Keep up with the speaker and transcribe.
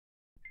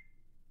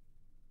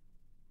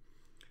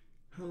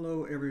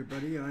Hello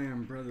everybody, I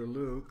am Brother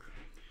Luke.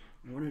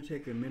 I want to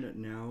take a minute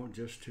now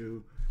just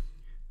to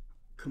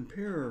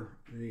compare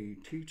the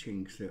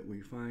teachings that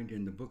we find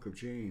in the book of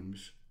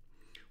James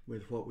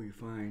with what we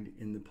find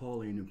in the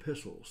Pauline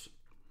epistles.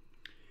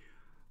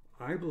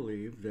 I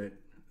believe that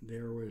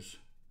there was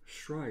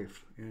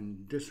strife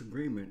and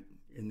disagreement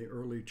in the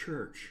early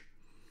church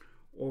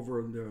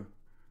over the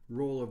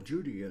role of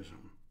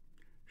Judaism.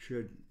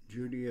 Should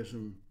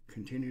Judaism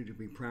continue to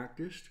be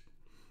practiced,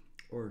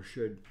 or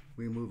should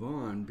we move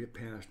on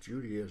past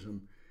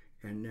Judaism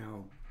and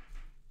now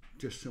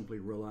just simply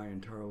rely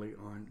entirely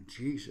on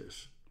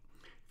Jesus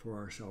for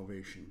our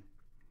salvation?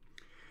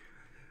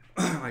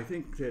 I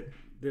think that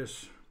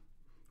this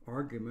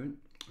argument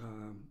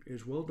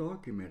is well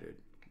documented.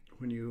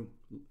 When you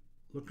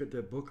look at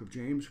the book of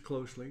James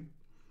closely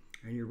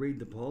and you read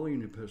the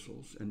Pauline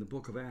epistles and the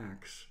book of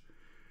Acts,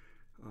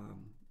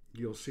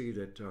 you'll see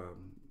that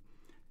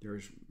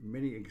there's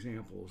many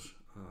examples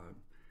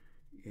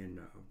in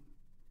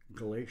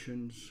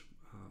Galatians,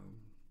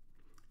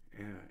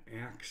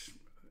 Acts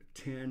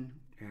 10,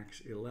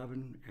 Acts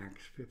 11,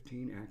 Acts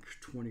 15, Acts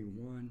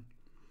 21,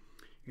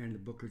 and the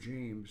book of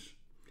James.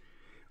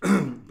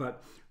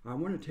 But I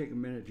want to take a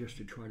minute just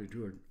to try to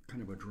do a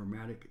kind of a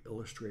dramatic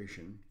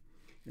illustration,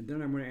 and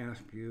then I'm going to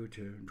ask you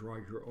to draw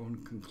your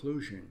own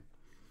conclusion.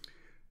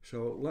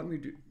 So let me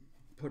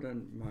put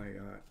on my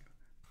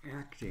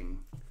acting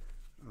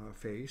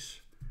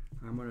face.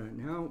 I'm going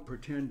to now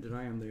pretend that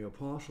I am the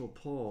Apostle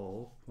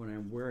Paul when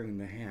I'm wearing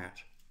the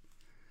hat,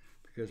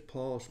 because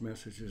Paul's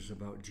message is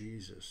about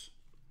Jesus.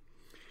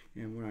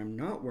 And when I'm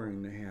not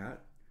wearing the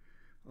hat,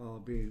 I'll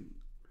be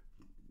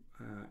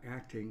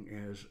acting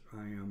as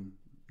I am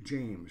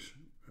James,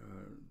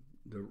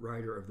 the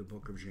writer of the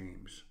book of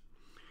James.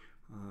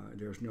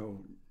 There's no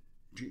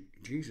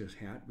Jesus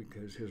hat,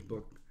 because his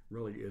book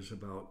really is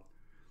about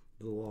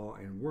the law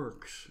and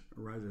works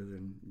rather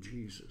than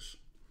Jesus.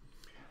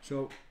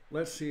 So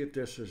let's see if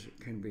this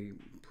can be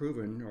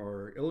proven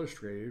or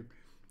illustrated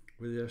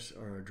with this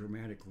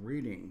dramatic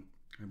reading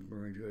I'm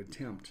going to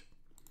attempt.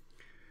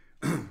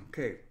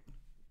 Okay,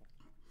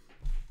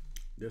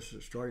 this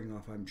is starting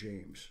off. I'm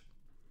James.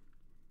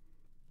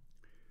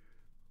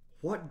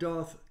 What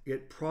doth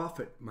it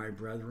profit, my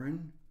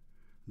brethren,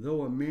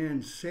 though a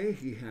man say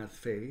he hath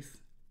faith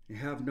and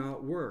have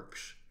not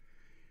works?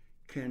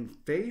 Can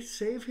faith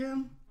save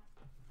him?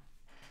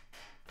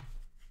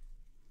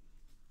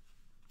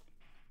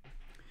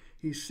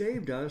 He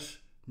saved us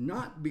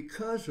not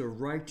because of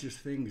righteous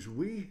things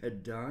we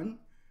had done,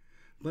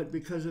 but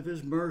because of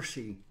his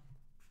mercy.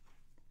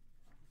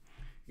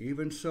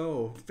 Even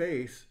so,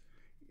 faith,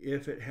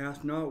 if it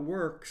hath not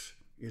works,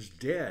 is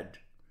dead,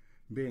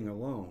 being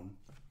alone.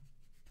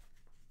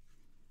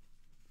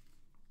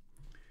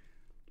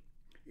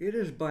 It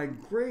is by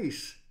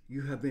grace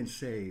you have been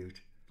saved,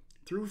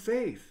 through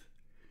faith,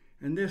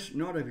 and this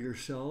not of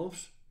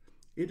yourselves.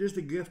 It is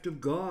the gift of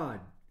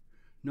God,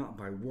 not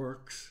by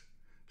works,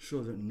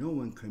 so that no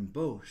one can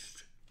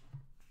boast.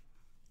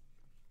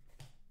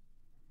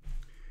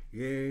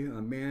 Yea,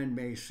 a man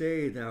may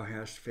say, thou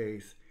hast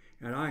faith,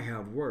 and I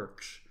have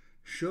works.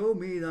 Show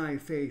me thy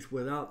faith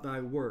without thy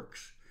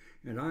works,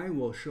 and I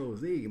will show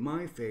thee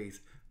my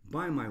faith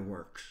by my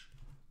works.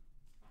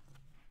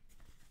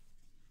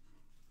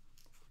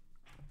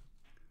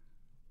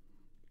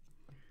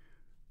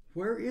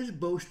 Where is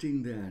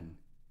boasting then?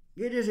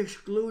 It is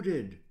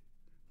excluded.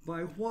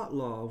 By what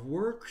law of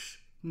works?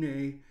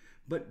 Nay,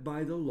 but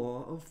by the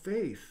law of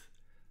faith.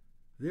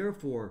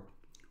 Therefore,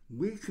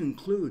 we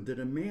conclude that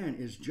a man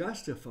is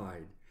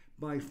justified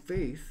by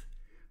faith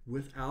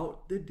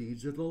without the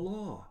deeds of the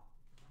law.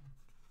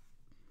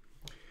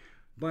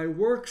 By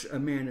works a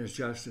man is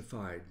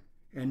justified,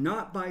 and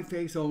not by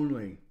faith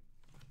only.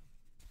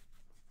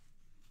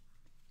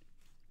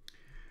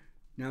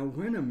 Now,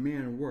 when a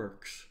man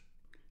works,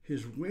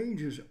 his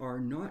wages are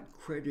not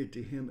credited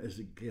to him as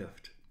a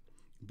gift,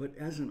 but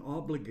as an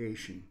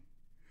obligation.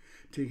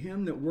 To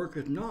him that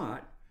worketh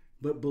not,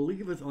 but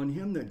believeth on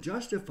him that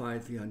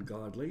justifieth the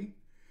ungodly,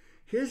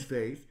 his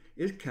faith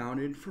is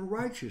counted for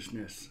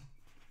righteousness.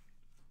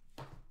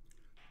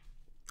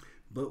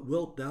 But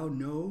wilt thou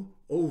know,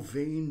 O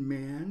vain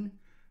man,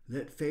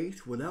 that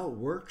faith without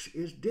works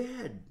is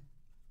dead?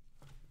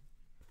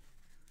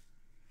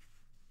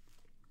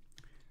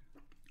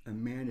 A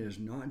man is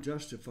not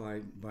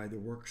justified by the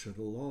works of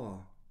the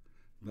law,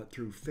 but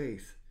through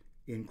faith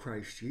in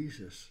Christ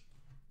Jesus.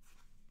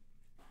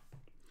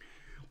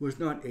 Was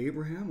not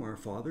Abraham, our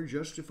father,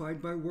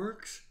 justified by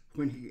works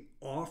when he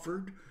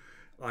offered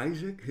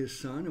Isaac, his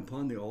son,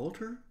 upon the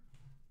altar?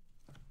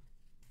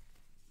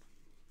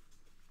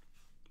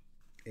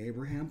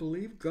 Abraham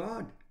believed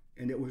God,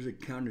 and it was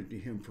accounted to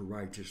him for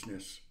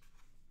righteousness.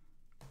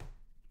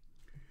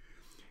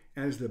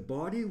 As the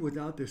body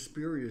without the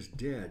spirit is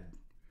dead,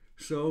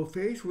 so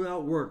faith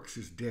without works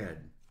is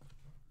dead.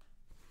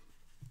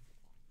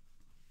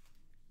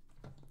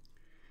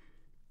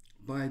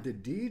 By the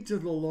deeds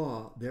of the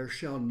law there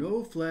shall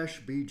no flesh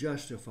be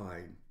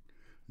justified.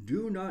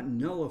 Do not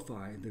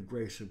nullify the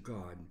grace of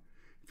God.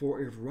 For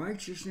if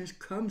righteousness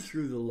comes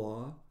through the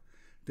law,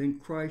 then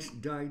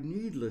Christ died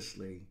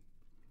needlessly.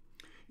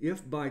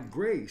 If by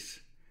grace,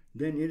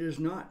 then it is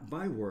not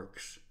by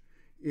works.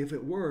 If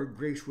it were,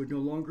 grace would no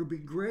longer be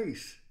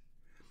grace.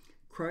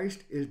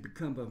 Christ is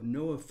become of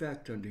no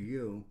effect unto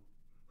you.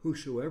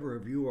 Whosoever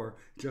of you are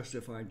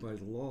justified by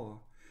the law,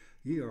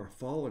 ye are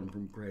fallen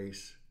from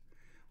grace.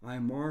 I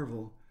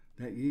marvel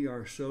that ye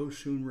are so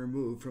soon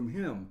removed from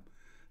him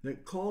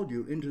that called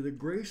you into the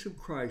grace of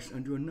Christ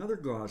unto another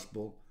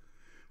gospel,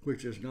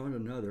 which is not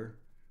another,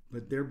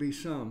 but there be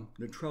some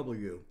that trouble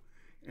you,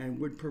 and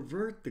would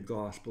pervert the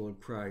gospel of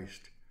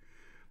Christ.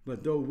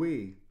 But though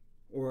we,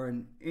 or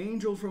an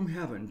angel from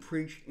heaven,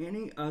 preach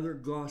any other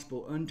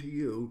gospel unto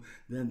you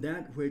than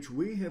that which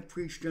we have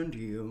preached unto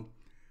you,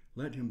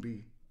 let him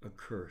be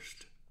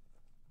accursed.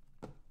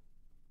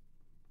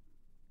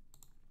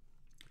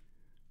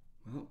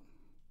 Well,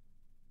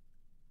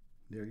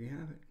 there you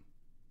have it.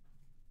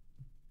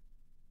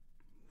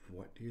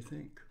 What do you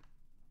think?